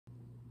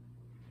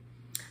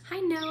Hi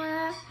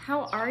Noah,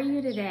 how are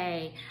you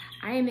today?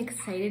 I am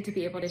excited to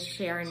be able to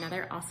share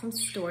another awesome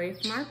story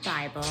from our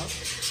Bible.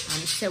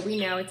 So we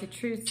know it's a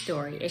true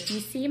story. If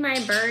you see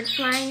my bird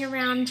flying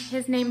around,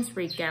 his name's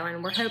Rico,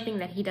 and we're hoping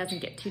that he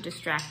doesn't get too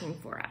distracting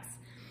for us.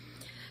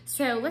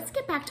 So let's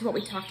get back to what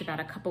we talked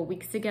about a couple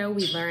weeks ago.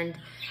 We learned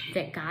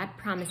that God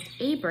promised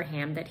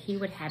Abraham that he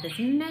would have as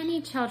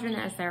many children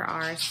as there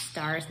are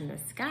stars in the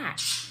sky.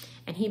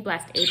 And he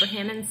blessed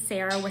Abraham and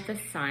Sarah with a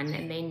son,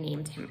 and they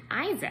named him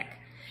Isaac.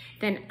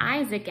 Then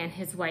Isaac and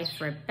his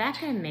wife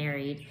Rebekah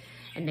married,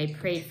 and they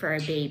prayed for a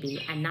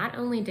baby. And not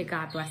only did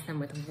God bless them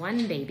with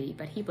one baby,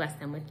 but he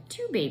blessed them with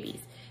two babies,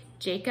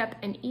 Jacob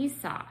and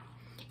Esau.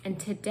 And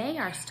today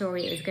our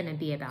story is going to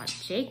be about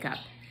Jacob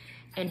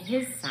and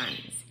his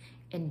sons.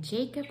 And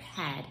Jacob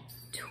had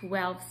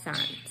 12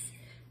 sons.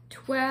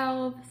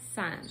 12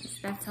 sons.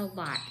 That's a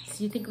lot.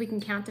 So you think we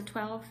can count to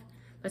 12?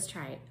 Let's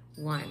try it.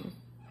 1,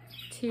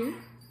 2,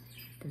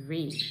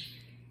 3,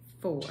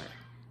 4,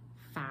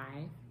 5,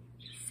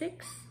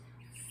 6,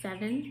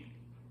 7,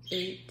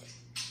 8,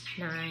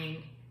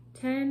 9,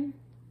 10,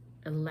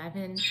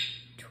 11,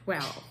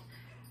 12.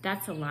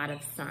 That's a lot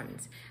of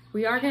sons.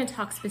 We are going to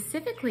talk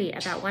specifically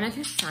about one of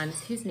his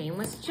sons whose name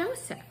was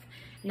Joseph.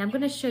 And I'm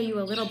going to show you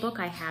a little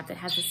book I have that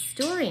has a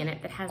story in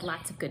it that has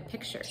lots of good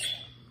pictures.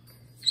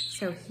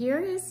 So here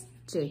is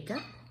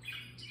Jacob,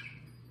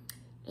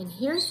 and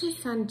here's his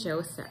son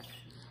Joseph.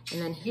 And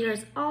then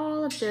here's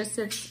all of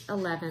Joseph's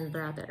 11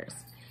 brothers.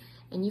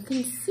 And you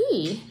can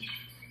see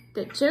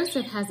that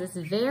Joseph has this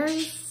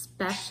very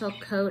special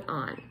coat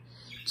on.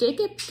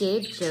 Jacob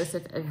gave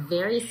Joseph a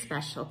very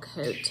special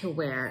coat to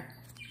wear.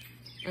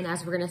 And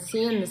as we're going to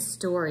see in the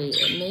story,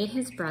 it made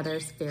his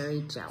brothers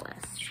very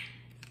jealous.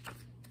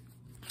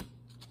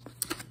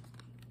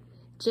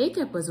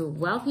 Jacob was a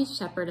wealthy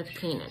shepherd of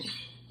Canaan.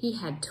 He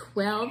had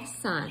 12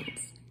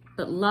 sons,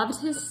 but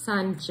loved his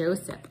son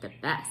Joseph the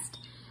best.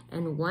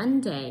 And one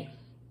day,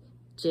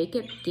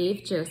 Jacob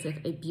gave Joseph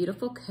a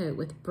beautiful coat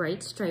with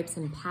bright stripes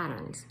and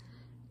patterns.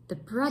 The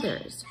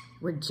brothers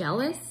were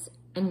jealous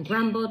and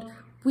grumbled,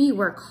 "We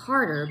work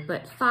harder,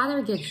 but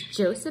Father gives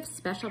Joseph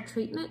special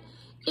treatment.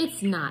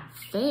 It's not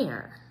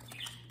fair."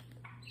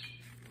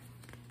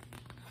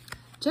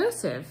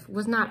 Joseph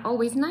was not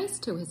always nice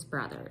to his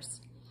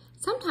brothers.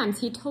 Sometimes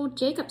he told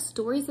Jacob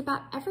stories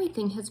about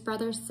everything his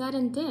brothers said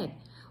and did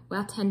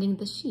while tending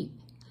the sheep.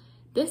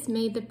 This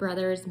made the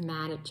brothers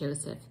mad at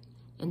Joseph,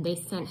 and they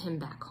sent him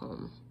back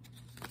home.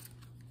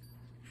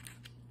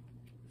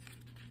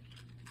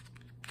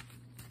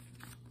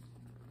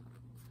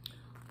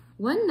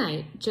 One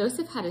night,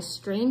 Joseph had a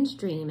strange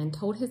dream and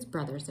told his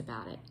brothers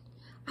about it.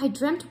 "I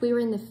dreamt we were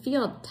in the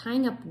field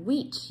tying up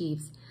wheat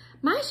sheaves.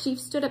 My sheaf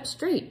stood up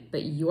straight,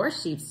 but your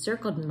sheaf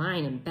circled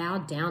mine and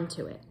bowed down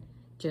to it,"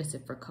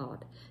 Joseph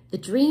recalled. The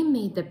dream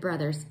made the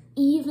brothers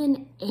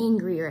even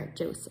angrier at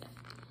Joseph.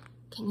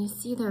 Can you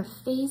see their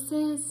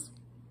faces?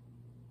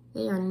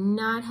 They are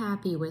not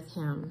happy with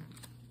him.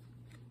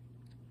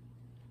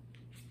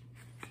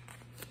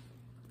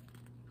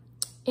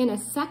 In a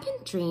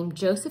second dream,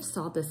 Joseph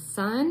saw the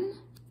sun,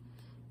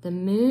 the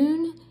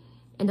moon,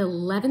 and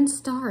 11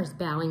 stars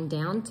bowing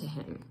down to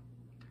him.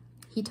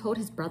 He told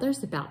his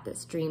brothers about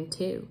this dream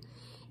too.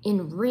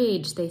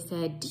 Enraged, they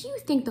said, "Do you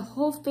think the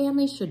whole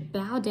family should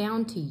bow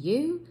down to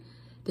you?"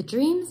 The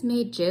dreams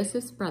made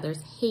Joseph's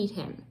brothers hate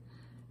him.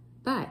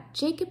 But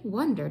Jacob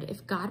wondered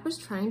if God was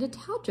trying to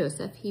tell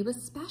Joseph he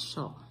was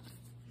special.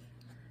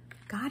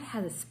 God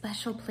has a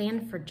special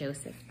plan for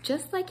Joseph,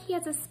 just like he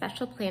has a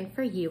special plan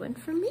for you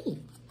and for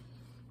me.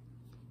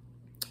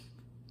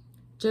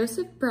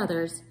 Joseph's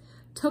brothers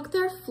took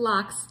their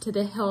flocks to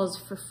the hills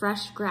for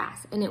fresh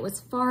grass, and it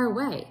was far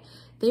away.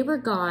 They were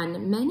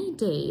gone many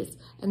days,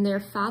 and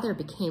their father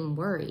became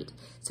worried.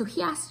 So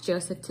he asked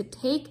Joseph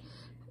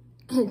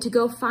to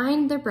go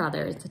find their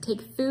brothers, to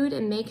take food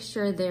and make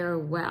sure they're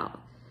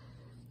well.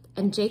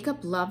 And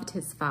Jacob loved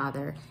his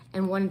father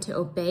and wanted to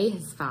obey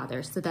his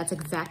father, so that's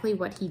exactly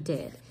what he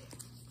did.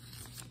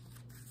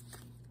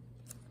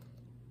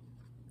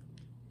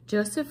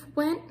 Joseph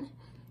went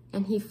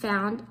and he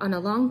found on a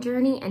long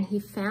journey, and he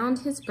found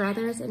his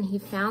brothers, and he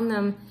found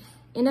them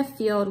in a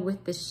field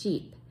with the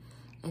sheep.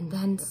 And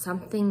then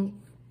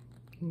something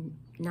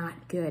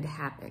not good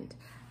happened.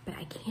 But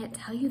I can't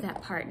tell you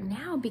that part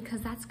now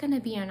because that's going to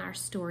be in our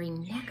story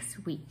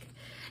next week.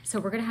 So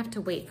we're going to have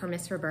to wait for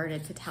Miss Roberta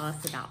to tell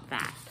us about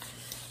that.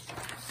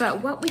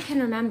 But what we can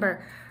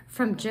remember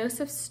from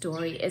Joseph's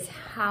story is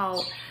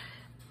how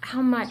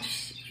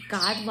much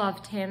God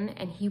loved him,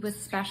 and he was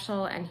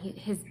special, and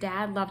his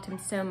dad loved him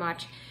so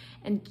much.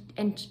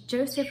 And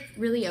Joseph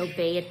really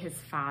obeyed his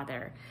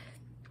father.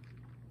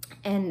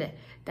 And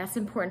that's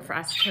important for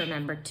us to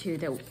remember too,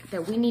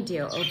 that we need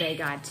to obey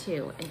God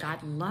too. And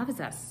God loves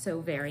us so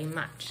very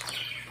much.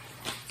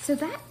 So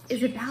that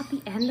is about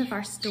the end of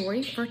our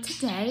story for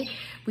today.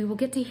 We will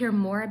get to hear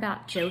more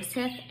about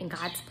Joseph and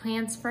God's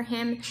plans for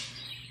him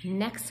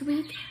next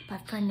week.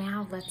 But for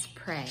now, let's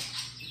pray.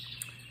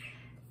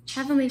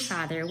 Heavenly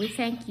Father, we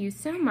thank you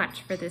so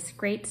much for this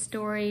great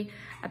story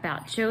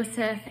about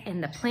Joseph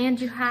and the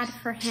plans you had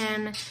for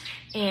him,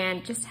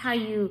 and just how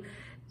you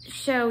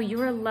show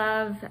your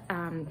love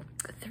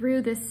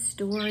through this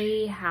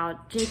story,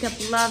 how Jacob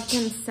loved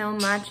him so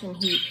much, and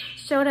he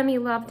showed him he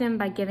loved him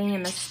by giving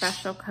him a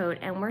special coat.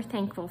 And we're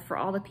thankful for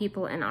all the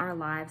people in our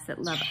lives that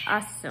love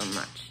us so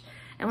much.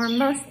 And we're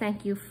most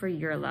thank you for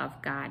your love,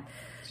 God.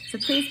 So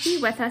please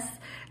be with us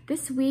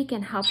this week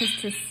and help us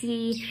to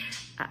see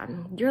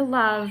your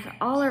love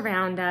all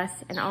around us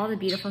and all the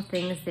beautiful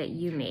things that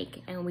you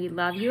make. And we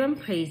love you and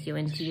praise you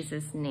in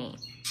Jesus' name.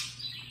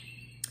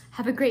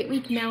 Have a great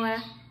week,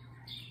 Noah.